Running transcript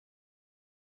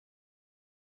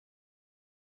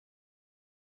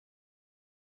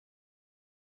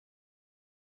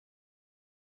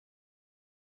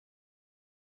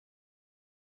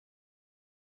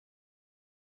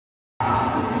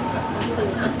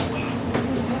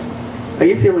Are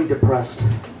you feeling depressed?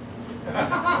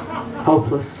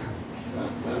 Hopeless?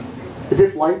 As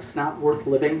if life's not worth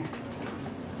living?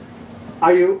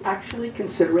 Are you actually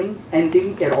considering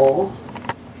ending it all?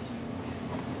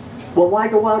 Well, why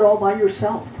go out all by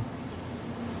yourself?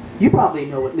 You probably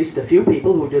know at least a few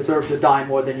people who deserve to die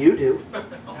more than you do.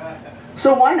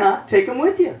 So why not take them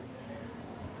with you?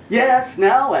 Yes,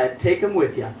 now at Take 'em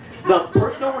With You, the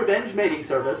personal revenge mating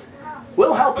service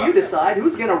will help you decide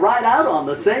who's going to ride out on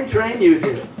the same train you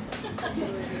do.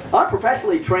 Our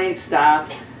professionally trained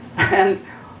staff and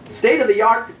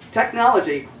state-of-the-art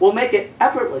technology will make it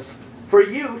effortless for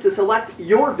you to select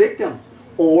your victim,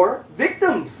 or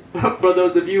victims, for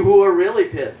those of you who are really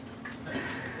pissed.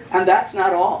 And that's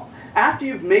not all. After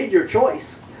you've made your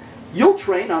choice, you'll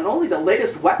train on only the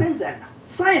latest weapons and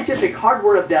scientific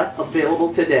hardware of death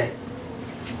available today.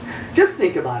 Just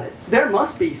think about it. There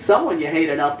must be someone you hate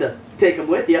enough to take them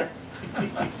with you.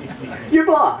 Your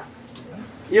boss,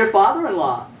 your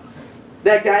father-in-law,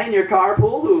 that guy in your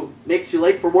carpool who makes you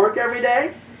late for work every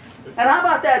day. And how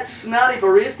about that snotty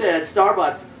barista at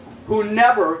Starbucks who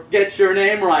never gets your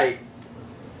name right?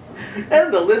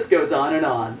 And the list goes on and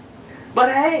on.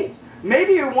 But hey,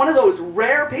 maybe you're one of those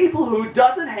rare people who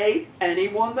doesn't hate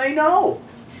anyone they know.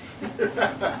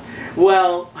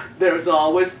 Well, there's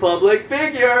always public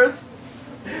figures.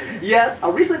 Yes,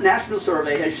 a recent national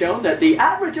survey has shown that the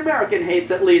average American hates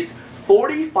at least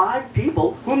 45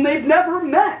 people whom they've never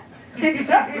met,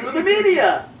 except through the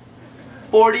media.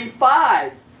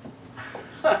 45.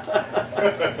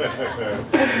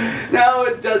 Now,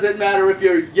 it doesn't matter if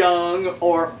you're young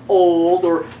or old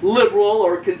or liberal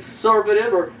or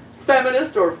conservative or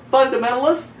feminist or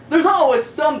fundamentalist. There's always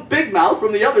some big mouth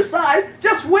from the other side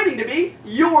just waiting to be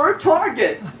your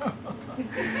target.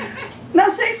 Now,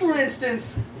 say for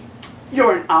instance,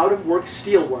 you're an out-of-work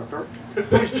steelworker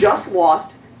who's just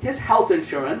lost his health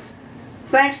insurance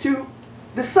thanks to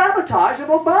the sabotage of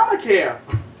Obamacare.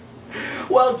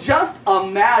 Well, just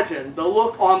imagine the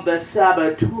look on the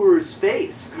saboteur's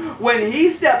face when he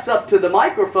steps up to the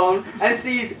microphone and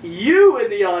sees you in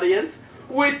the audience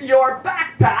with your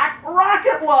backpack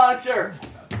rocket launcher.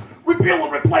 Repeal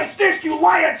and replace this, you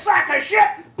lying sack of shit!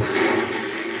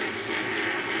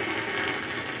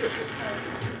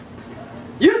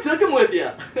 You took him with you.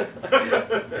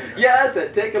 Yes,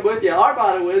 and take him with you. Our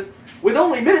motto is, with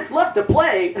only minutes left to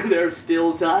play, there's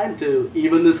still time to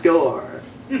even the score.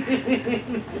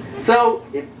 So,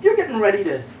 if you're getting ready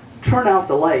to turn out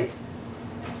the light,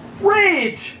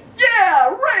 rage!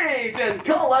 Yeah, rage! And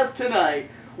call us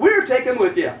tonight. We're taking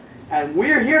with you, and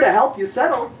we're here to help you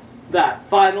settle that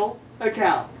final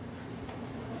account.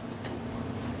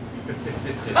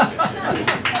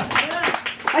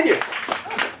 Thank you.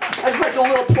 I just like a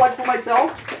little plug for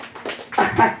myself.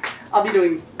 I'll be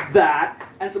doing that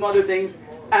and some other things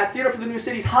at Theater for the New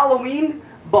City's Halloween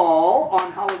Ball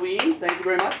on Halloween. Thank you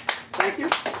very much. Thank you.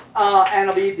 And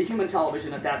I'll be the Human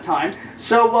Television at that time.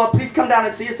 So please come down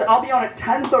and see us. I'll be on at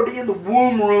 10:30 in the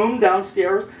Womb Room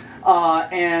downstairs.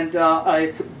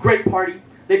 It's a great party.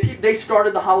 They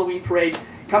started the Halloween parade.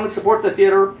 Come and support the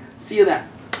theater. See you then.